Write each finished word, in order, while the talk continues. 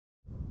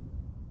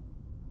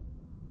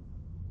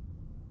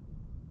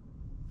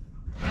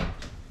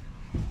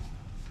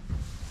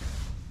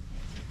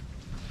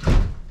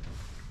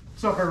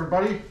What's up,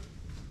 everybody?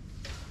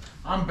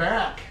 I'm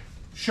back.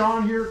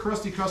 Sean here,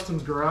 Krusty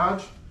Customs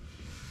Garage.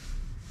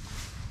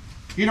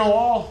 You know,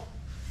 all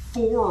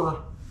 4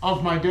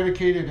 of my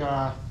dedicated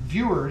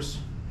viewers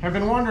have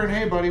been wondering,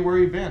 hey buddy, where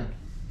you been?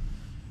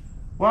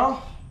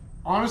 Well,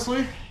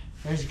 honestly,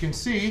 as you can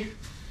see,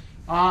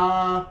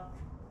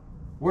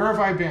 where have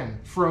I been?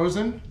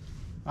 Frozen.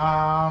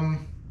 Yeah,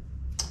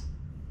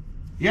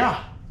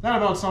 that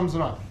about sums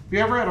it up. If you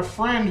ever had a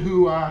friend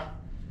who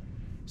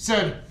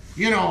said,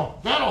 you know,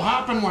 that'll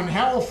happen when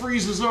hell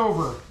freezes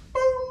over.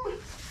 Boom!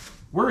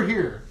 We're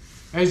here.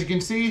 As you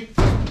can see,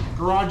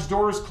 garage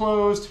door is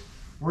closed.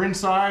 We're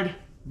inside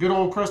good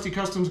old Krusty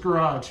Customs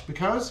Garage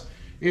because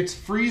it's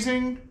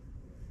freezing.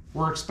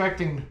 We're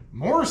expecting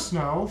more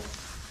snow.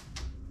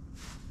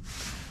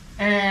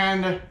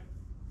 And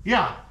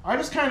yeah, I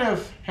just kind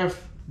of have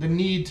the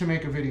need to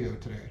make a video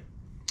today,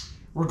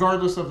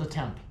 regardless of the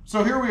temp.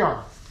 So here we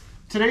are.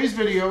 Today's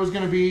video is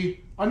going to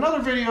be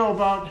another video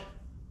about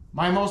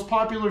my most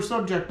popular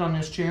subject on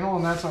this channel,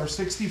 and that's our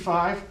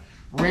 65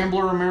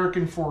 Rambler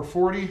American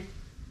 440.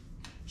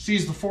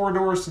 She's the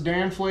 4-door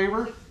sedan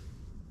flavor,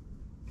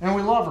 and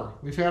we love her.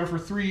 We've had her for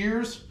 3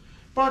 years,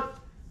 but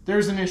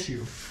there's an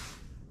issue.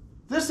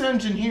 This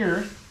engine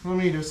here, let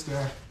me just,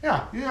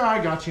 yeah,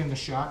 I got you in the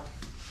shot,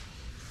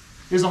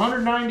 is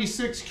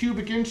 196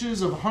 cubic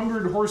inches of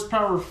 100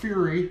 horsepower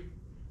Fury.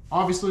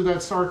 Obviously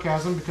that's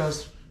sarcasm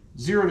because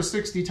 0 to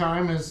 60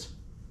 time is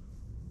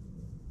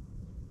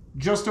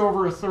just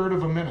over 1/3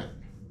 of a minute.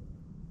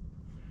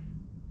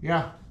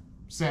 Yeah,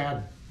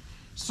 sad.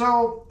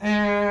 So,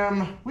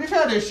 we've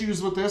had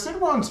issues with this. It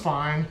runs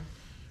fine.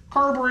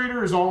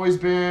 Carburetor has always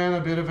been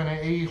a bit of an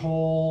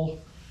a-hole.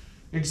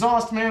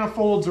 Exhaust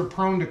manifolds are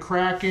prone to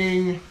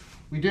cracking.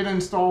 We did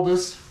install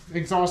this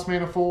exhaust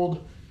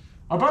manifold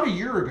about a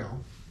year ago,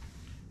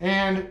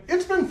 and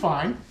it's been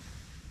fine.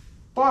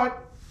 But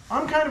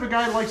I'm kind of a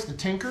guy that likes to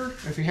tinker.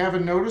 If you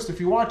haven't noticed, if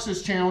you watch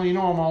this channel, you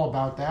know I'm all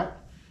about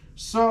that.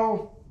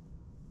 So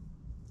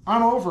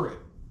I'm over it.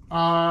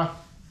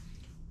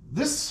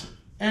 This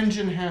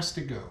engine has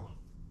to go.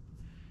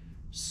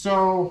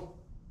 So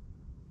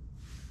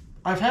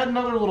I've had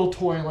another little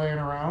toy laying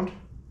around,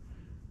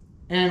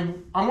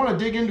 and I want to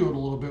dig into it a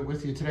little bit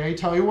with you today,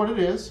 tell you what it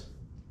is,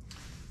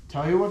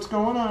 tell you what's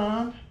going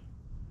on.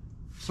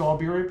 So I'll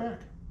be right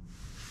back.